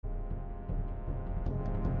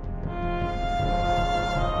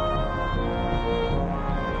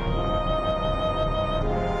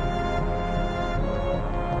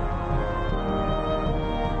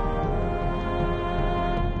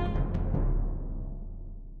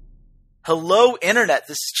Hello, Internet.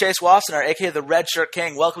 This is Chase Wassenaar, aka the Red Shirt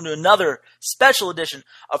King. Welcome to another special edition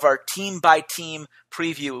of our team-by-team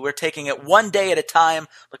preview. We're taking it one day at a time,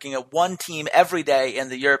 looking at one team every day in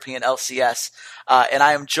the European LCS. And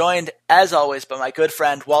I am joined, as always, by my good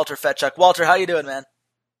friend Walter Fetchuk. Walter, how you doing, man?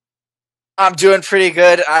 I'm doing pretty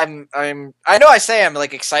good. I know I say I'm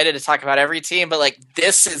excited to talk about every team, but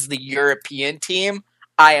this is the European team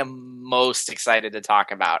I am most excited to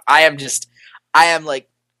talk about. I am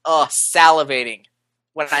salivating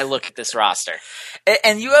when I look at this roster.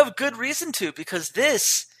 And you have good reason to, because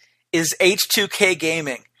this is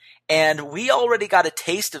H2k-Gaming. And we already got a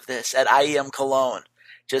taste of this at IEM Cologne,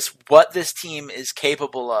 just what this team is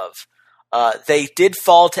capable of. They did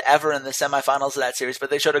fall to Ever in the semifinals of that series, but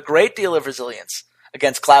they showed a great deal of resilience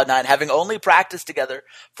against Cloud9, having only practiced together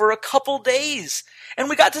for a couple days. And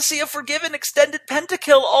we got to see a Forgiven extended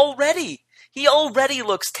pentakill already. He already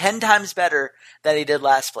looks 10 times better than he did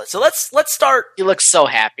last split. So let's start. He looks so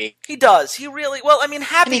happy. He does. He really,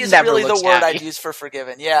 happy isn't really the word I'd use for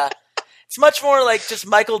Forgiven. Yeah. It's much more like just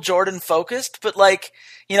Michael Jordan focused, but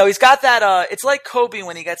he's got that, it's like Kobe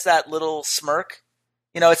when he gets that little smirk.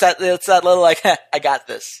 It's that little I got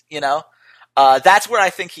this, That's where I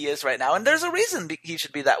think he is right now. And there's a reason he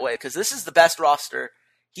should be that way, because this is the best roster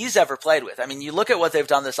he's ever played with. I mean, you look at what they've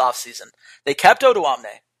done this offseason. They kept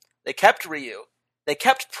Odoamne. They kept Ryu, they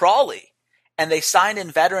kept Prawley, and they signed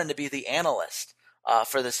in Veteran to be the analyst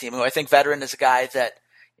for this team, who I think Veteran is a guy that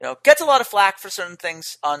gets a lot of flack for certain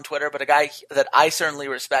things on Twitter, but a guy that I certainly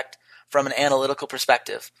respect from an analytical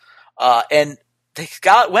perspective. And they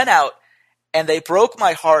went out, and they broke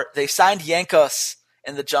my heart. They signed Yankos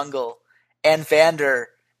in the jungle and Vander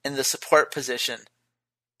in the support position,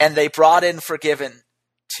 and they brought in Forgiven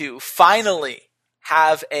to finally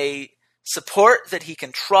have a support that he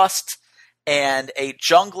can trust and a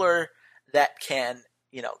jungler that can,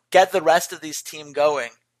 get the rest of these team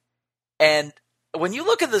going. And when you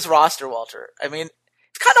look at this roster, Walter, I mean,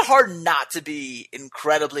 it's kind of hard not to be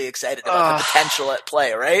incredibly excited about the potential at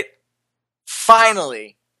play, right?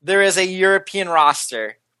 Finally, there is a European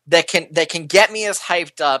roster that can get me as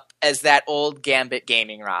hyped up as that old Gambit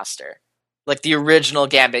Gaming roster. Like the original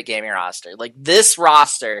Gambit Gaming roster. Like this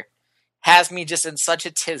roster has me just in such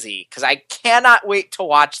a tizzy because I cannot wait to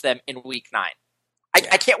watch them in week 9.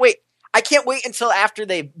 I can't wait. I can't wait until after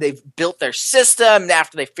they've built their system and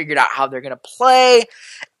after they figured out how they're going to play.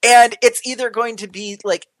 And it's either going to be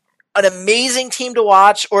like an amazing team to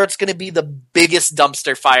watch or it's going to be the biggest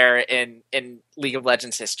dumpster fire in League of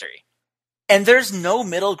Legends history. And there's no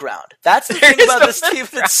middle ground. That's the thing about this team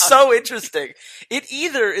that's so interesting. It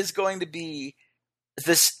either is going to be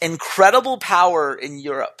this incredible power in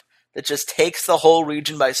Europe that just takes the whole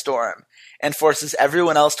region by storm and forces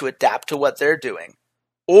everyone else to adapt to what they're doing.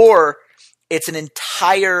 Or it's an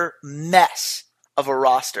entire mess of a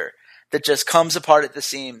roster that just comes apart at the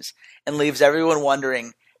seams and leaves everyone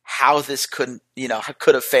wondering how this could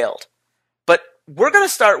have failed. But we're going to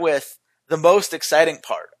start with the most exciting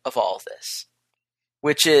part of all of this,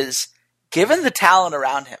 which is, given the talent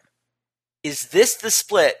around him, is this the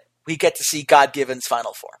split we get to see God-Given's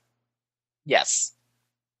final form? Yes.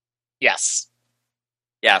 Yes.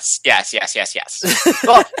 Well,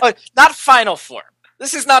 not final form.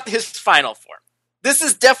 This is not his final form. This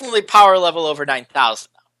is definitely power level over 9,000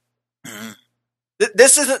 now. Mm-hmm.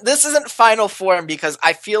 This isn't final form because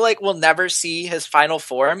I feel like we'll never see his final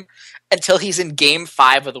form until he's in Game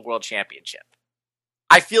 5 of the World Championship.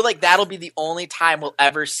 I feel like that'll be the only time we'll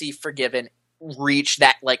ever see Forgiven reach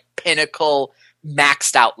that pinnacle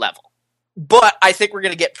maxed out level. But I think we're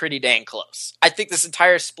going to get pretty dang close. I think this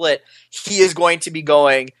entire split, he is going to be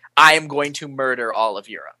going, I am going to murder all of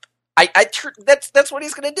Europe. That's what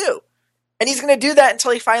he's going to do. And he's going to do that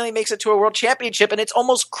until he finally makes it to a World Championship, and it's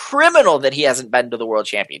almost criminal that he hasn't been to the World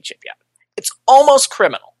Championship yet. It's almost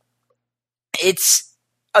criminal. It's,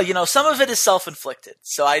 some of it is self-inflicted,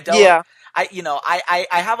 so I don't... Yeah. I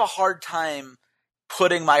have a hard time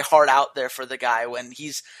putting my heart out there for the guy when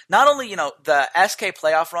he's not only, the SK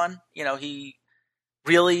playoff run, he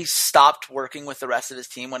really stopped working with the rest of his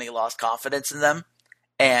team when he lost confidence in them.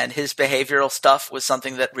 And his behavioral stuff was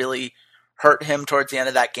something that really hurt him towards the end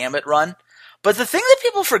of that Gambit run. But the thing that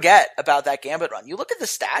people forget about that Gambit run, you look at the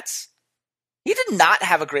stats, he did not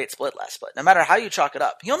have a great split last split, no matter how you chalk it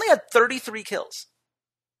up. He only had 33 kills.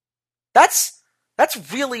 That's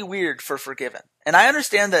really weird for Forgiven. And I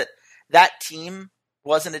understand that team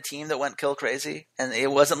wasn't a team that went kill crazy, and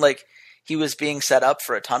it wasn't like he was being set up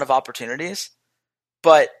for a ton of opportunities.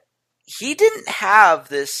 But he didn't have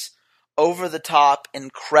this over-the-top,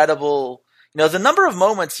 incredible... the number of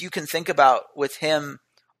moments you can think about with him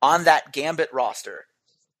on that Gambit roster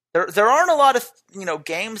There aren't a lot of,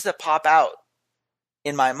 games that pop out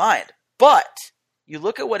in my mind. But you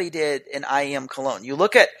look at what he did in IEM Cologne. You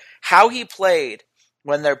look at how he played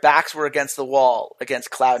when their backs were against the wall against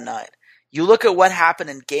Cloud9. You look at what happened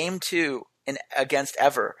in Game 2 against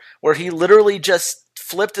Ever, where he literally just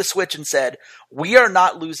flipped a switch and said, we are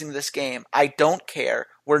not losing this game. I don't care.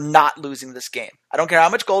 We're not losing this game. I don't care how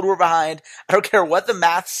much gold we're behind. I don't care what the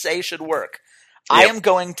maths say should work. Yep. I am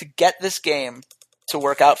going to get this game to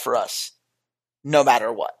work out for us no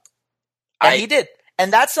matter what. And he did.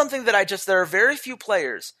 And that's something that there are very few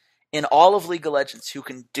players in all of League of Legends who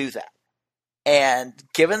can do that. And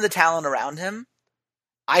given the talent around him,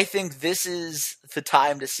 I think this is the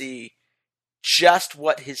time to see just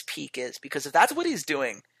what his peak is. Because if that's what he's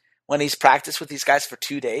doing when he's practiced with these guys for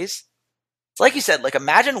 2 days, it's like you said, like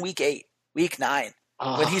imagine week 8, week 9,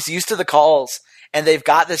 when he's used to the calls and they've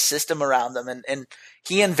got this system around them. And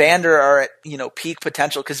he and Vander are at, peak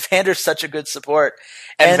potential because Vander's such a good support.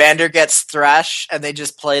 And Vander gets Thresh and they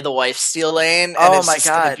just play the wife steal lane. And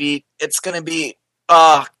it's going to be,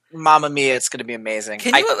 Mamma mia, it's going to be amazing.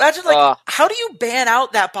 Can you imagine, how do you ban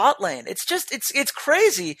out that bot lane? It's just, it's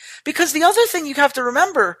crazy. Because the other thing you have to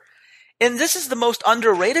remember, and this is the most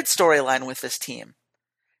underrated storyline with this team,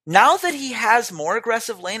 now that he has more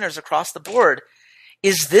aggressive laners across the board,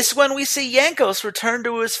 is this when we see Jankos return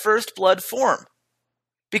to his first blood form?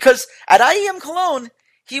 Because at IEM Cologne,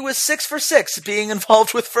 he was 6 for 6 being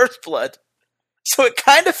involved with first blood. So it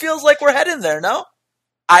kind of feels like we're heading there, no?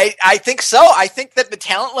 I think so. I think that the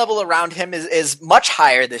talent level around him is much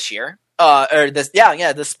higher this year.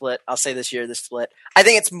 This split. I'll say this year, this split. I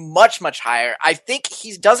think it's much, much higher. I think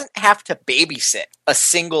he doesn't have to babysit a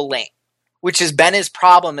single lane, which has been his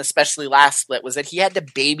problem, especially last split, was that he had to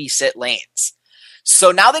babysit lanes.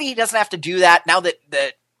 So now that he doesn't have to do that, now that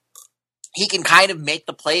he can kind of make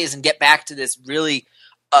the plays and get back to this really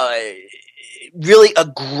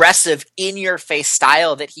aggressive in-your-face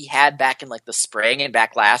style that he had back in like the spring and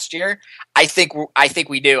back last year, I think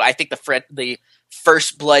we do. I think the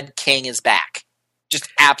First Blood King is back. Just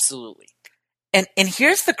absolutely. And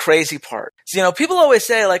here's the crazy part. So, people always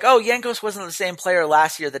say, like, oh, Jankos wasn't the same player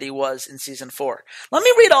last year that he was in Season 4. Let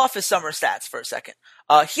me read off his summer stats for a second.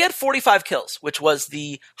 He had 45 kills, which was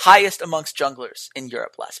the highest amongst junglers in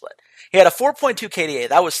Europe last split. He had a 4.2 KDA.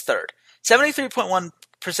 That was third.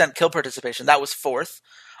 73.1% kill participation. That was fourth.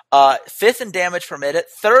 Fifth in damage per minute.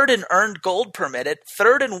 Third in earned gold per minute.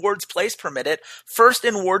 Third in wards placed per minute. First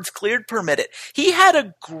in wards cleared per minute. He had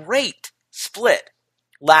a great split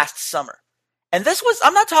last summer. And this was,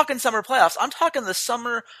 I'm not talking summer playoffs, I'm talking the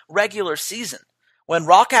summer regular season, when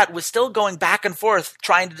Roccat was still going back and forth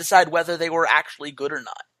trying to decide whether they were actually good or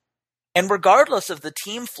not. And regardless of the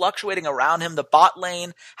team fluctuating around him, the bot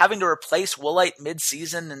lane, having to replace Woolite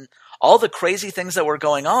mid-season, and all the crazy things that were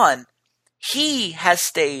going on, he has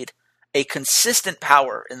stayed a consistent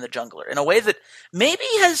power in the jungler in a way that maybe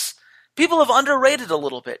people have underrated a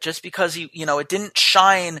little bit, just because it didn't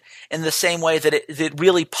shine in the same way that it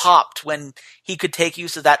really popped when he could take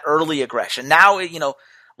use of that early aggression. Now,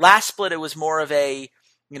 last split it was more of a,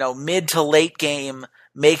 mid to late game,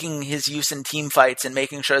 making his use in team fights and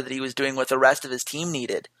making sure that he was doing what the rest of his team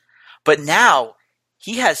needed. But now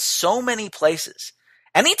he has so many places.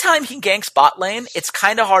 Anytime he ganks bot lane, it's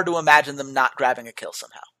kind of hard to imagine them not grabbing a kill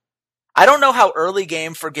somehow. I don't know how early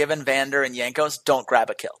game Forgiven, Vander, and Jankos don't grab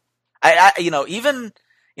a kill.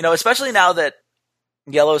 Especially now that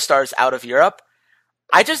Yellow Star's out of Europe,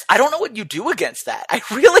 I don't know what you do against that. I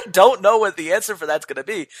really don't know what the answer for that's going to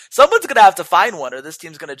be. Someone's going to have to find one, or this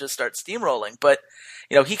team's going to just start steamrolling. But,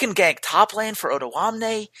 he can gank top lane for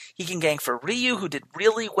Odoamne. He can gank for Ryu, who did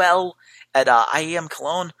really well at IEM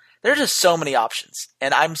Cologne. There are just so many options.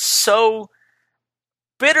 And I'm so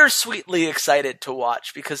bittersweetly excited to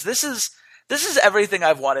watch, because this is everything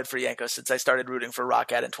I've wanted for Jankos since I started rooting for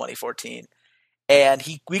Roccat in 2014. And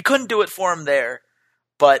we couldn't do it for him there,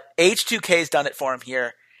 but H2k's done it for him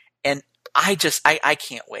here. And I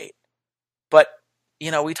can't wait. But,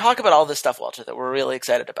 we talk about all this stuff, Walter, that we're really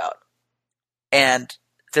excited about. And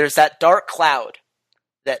there's that dark cloud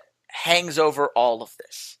that hangs over all of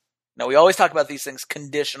this. We always talk about these things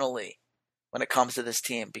conditionally when it comes to this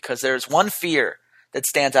team, because there's one fear that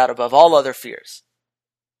stands out above all other fears.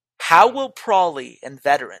 How will Prawley and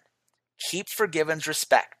Veteran keep Forgiven's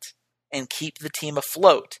respect and keep the team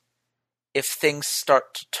afloat if things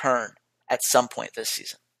start to turn at some point this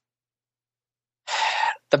season?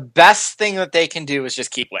 The best thing that they can do is just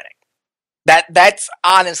keep winning. That's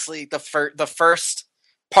honestly the first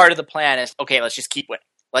part of the plan is, okay, let's just keep winning.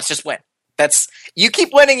 Let's just win. You keep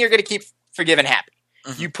winning, you're going to keep Forgiven happy.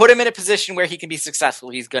 Mm-hmm. You put him in a position where he can be successful,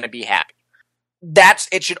 he's going to be happy.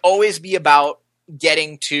 it should always be about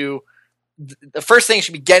getting to the first thing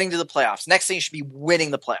should be getting to the playoffs. Next thing should be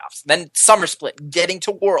winning the playoffs. Then summer split, getting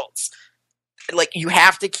to Worlds. Like, you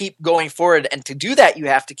have to keep going forward, and to do that, you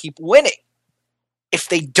have to keep winning. If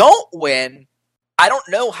they don't win, I don't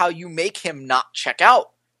know how you make him not check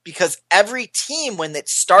out, because every team, when it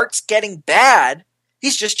starts getting bad,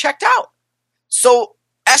 he's just checked out. So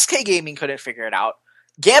SK-Gaming couldn't figure it out.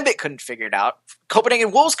 Gambit couldn't figure it out.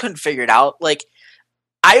 Copenhagen Wolves couldn't figure it out. Like,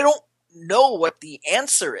 I don't know what the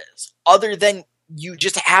answer is, other than you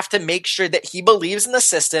just have to make sure that he believes in the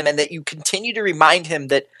system and that you continue to remind him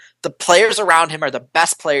that the players around him are the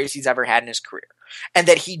best players he's ever had in his career, and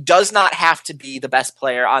that he does not have to be the best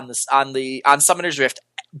player on Summoner's Rift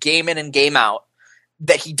game in and game out,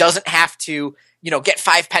 that he doesn't have to, get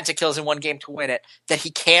 5 pentakills in one game to win it, that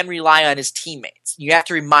he can rely on his teammates. You have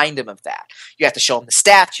to remind him of that. You have to show him the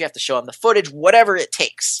stats, you have to show him the footage, whatever it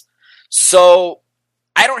takes. So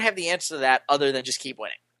I don't have the answer to that other than just keep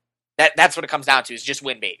winning. That's what it comes down to, is just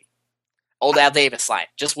win, baby. Old Al Davis line.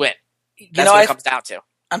 Just win. That's what it comes down to.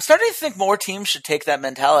 I'm starting to think more teams should take that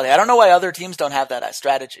mentality. I don't know why other teams don't have that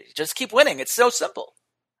strategy. Just keep winning. It's so simple.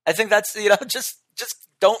 I think that's, just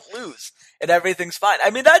don't lose and everything's fine.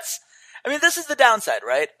 This is the downside,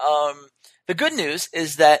 right? The good news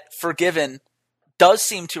is that Forgiven does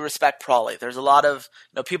seem to respect Prawley. There's a lot of,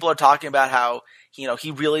 people are talking about how,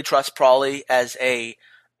 he really trusts Prawley as a,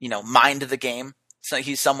 mind of the game. So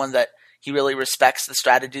he's someone that he really respects the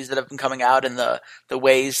strategies that have been coming out and the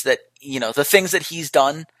ways that, the things that he's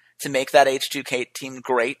done to make that H2k team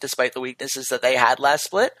great, despite the weaknesses that they had last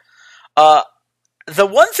split. The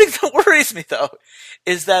one thing that worries me, though,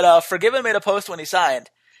 is that Forgiven made a post when he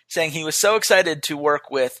signed saying he was so excited to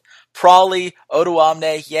work with Prawley,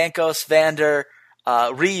 Oduamne, Yankos, Vander,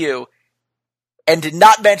 Ryu, and did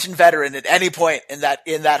not mention Veteran at any point in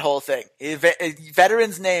that whole thing.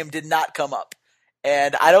 Veteran's name did not come up.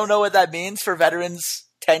 And I don't know what that means for Veteran's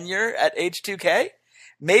tenure at H2K.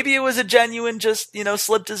 Maybe it was a genuine just,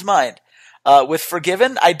 slipped his mind. With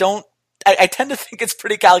Forgiven, I tend to think it's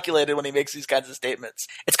pretty calculated when he makes these kinds of statements.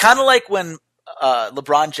 It's kind of like when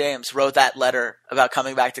LeBron James wrote that letter about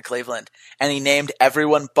coming back to Cleveland, and he named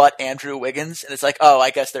everyone but Andrew Wiggins, and it's like, oh,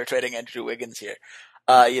 I guess they're trading Andrew Wiggins here.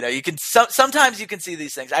 You can sometimes you can see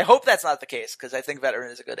these things. I hope that's not the case, because I think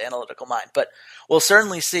Veteran is a good analytical mind, but we'll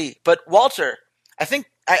certainly see. But Walter, I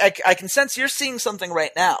think I can sense you're seeing something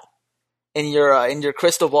right now in your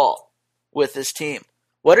crystal ball with this team.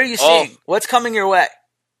 What are you seeing? What's coming your way?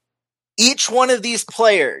 Each one of these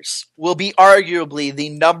players will be arguably the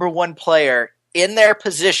number one player in their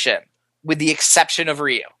position, with the exception of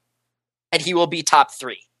Rio. And he will be top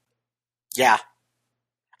 3. Yeah.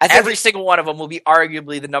 Every single one of them will be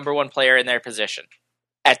arguably the number one player in their position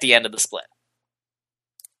at the end of the split.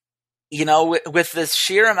 With the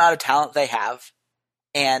sheer amount of talent they have,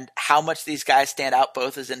 and how much these guys stand out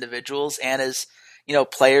both as individuals and as,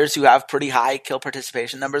 players who have pretty high kill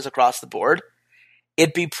participation numbers across the board,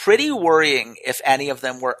 it'd be pretty worrying if any of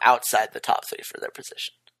them were outside the top 3 for their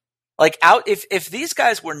position. If these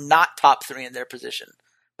guys were not top 3 in their position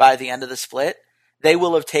by the end of the split, they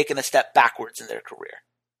will have taken a step backwards in their career.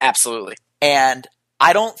 Absolutely. And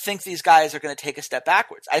I don't think these guys are going to take a step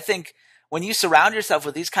backwards. I think when you surround yourself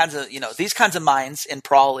with these kinds of minds in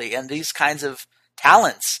Prawley and these kinds of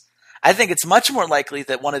talents, I think it's much more likely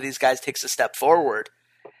that one of these guys takes a step forward.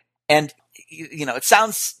 And, it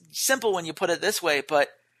sounds simple when you put it this way, but,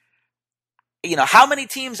 how many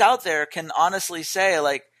teams out there can honestly say,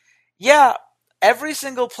 like, yeah, every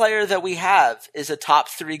single player that we have is a top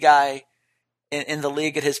 3 guy in the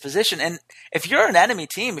league at his position. And if you're an enemy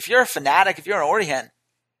team, if you're a Fnatic, if you're an Orihen,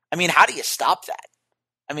 how do you stop that?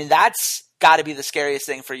 That's got to be the scariest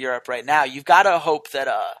thing for Europe right now. You've got to hope that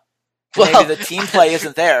maybe the team play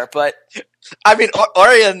isn't there, but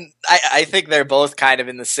Orihen, I think they're both kind of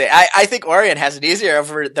in the same. I think Orihen has it easier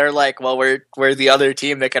over. They're like, well, we're the other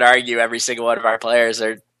team that could argue every single one of our players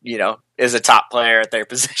are, is a top player at their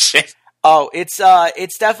position. Oh, it's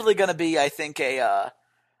definitely going to be, I think, a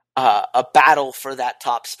battle for that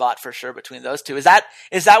top spot for sure between those two. Is that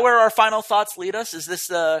where our final thoughts lead us? Is this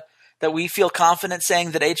that we feel confident saying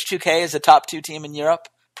that H2K is a top 2 team in Europe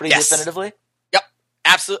pretty definitively?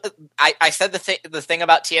 Absolutely. I said the thing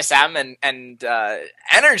about TSM and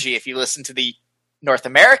energy. If you listen to the North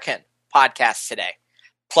American podcast today,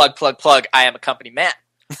 plug. I am a company man,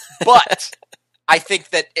 but I think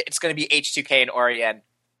that it's going to be H2K and Orihen,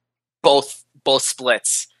 both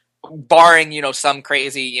splits, barring some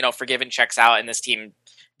crazy Forgiven checks out and this team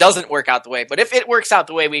doesn't work out the way. But if it works out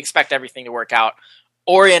the way we expect everything to work out,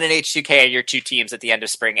 Orihen and H2K are your 2 teams at the end of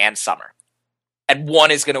spring and summer. and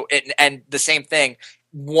one is going to, and the same thing,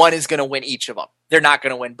 one is going to win each of them. They're not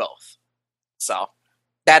going to win both. So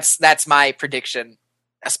that's my prediction,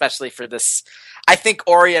 especially for this. I think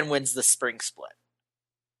Orion wins the spring split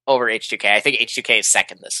over H2K. I think H2K is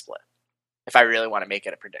second this split, if I really want to make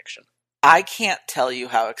it a prediction. I can't tell you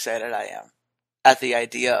how excited I am at the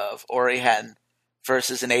idea of Orion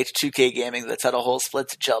versus an H2k-Gaming that's had a whole split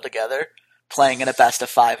to gel together, playing in a best of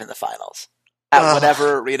 5 in the finals. At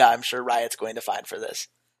whatever arena I'm sure Riot's going to find for this.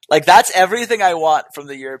 Like, that's everything I want from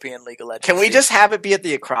the European League of Legends. Can we just have it be at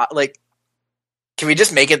the can we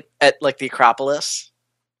just make it at, like, the Acropolis?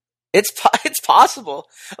 It's possible.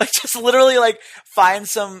 Like, just literally, like, find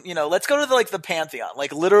some, let's go to the Pantheon.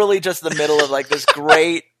 Like, literally just the middle of, like, this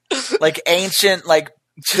great, like, ancient, like,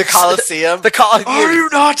 the Colosseum. Are you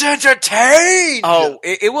not entertained? Oh,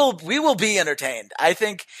 we will be entertained. I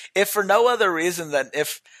think if for no other reason than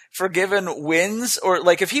if Forgiven wins, or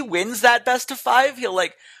like if he wins that best of 5, he'll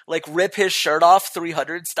like rip his shirt off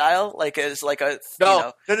 300 style, like as like a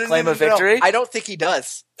claim of victory. No. I don't think he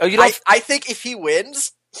does. Oh, you don't? I think if he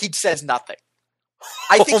wins, he says nothing.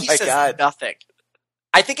 I think he says nothing.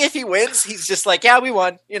 I think if he wins, he's just like, yeah, we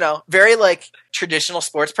won. Very like traditional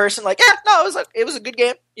sports person. Like, yeah, no, it was a good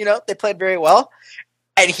game. They played very well,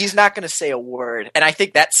 and he's not going to say a word. And I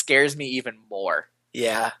think that scares me even more.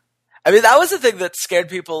 Yeah, I mean that was the thing that scared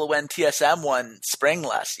people when TSM won Spring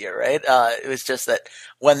last year, right? It was just that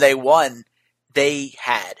when they won, they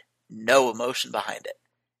had no emotion behind it,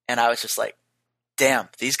 and I was just like, damn,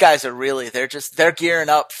 these guys are really they're gearing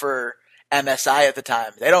up for MSI at the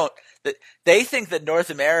time. They think that North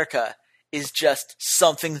America is just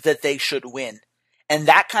something that they should win. And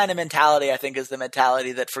that kind of mentality, I think, is the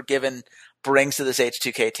mentality that Forgiven brings to this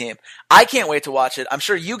H2K team. I can't wait to watch it. I'm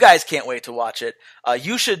sure you guys can't wait to watch it.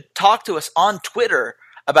 You should talk to us on Twitter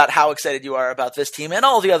about how excited you are about this team and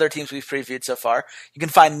all the other teams we've previewed so far. You can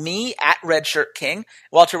find me at RedShirtKing.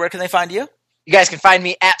 Walter, where can they find you? You guys can find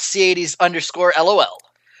me at C80s_LOL.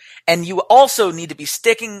 And you also need to be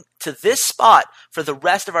sticking to this spot for the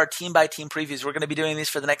rest of our team-by-team previews. We're going to be doing these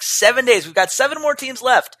for the next 7 days. We've got 7 more teams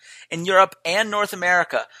left in Europe and North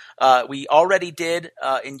America. We already did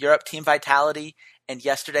in Europe Team Vitality, and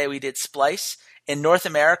yesterday we did Splice. In North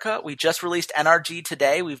America, we just released NRG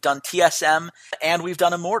today. We've done TSM, and we've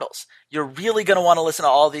done Immortals. You're really going to want to listen to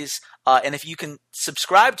all these, and if you can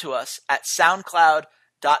subscribe to us at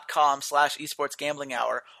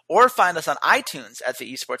SoundCloud.com/esportsgamblinghour or find us on iTunes at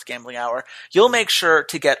the Esports Gambling Hour, you'll make sure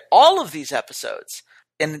to get all of these episodes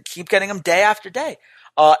and keep getting them day after day.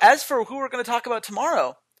 As for who we're going to talk about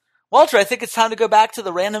tomorrow, Walter, I think it's time to go back to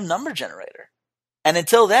the random number generator. And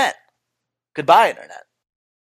until then, goodbye, Internet.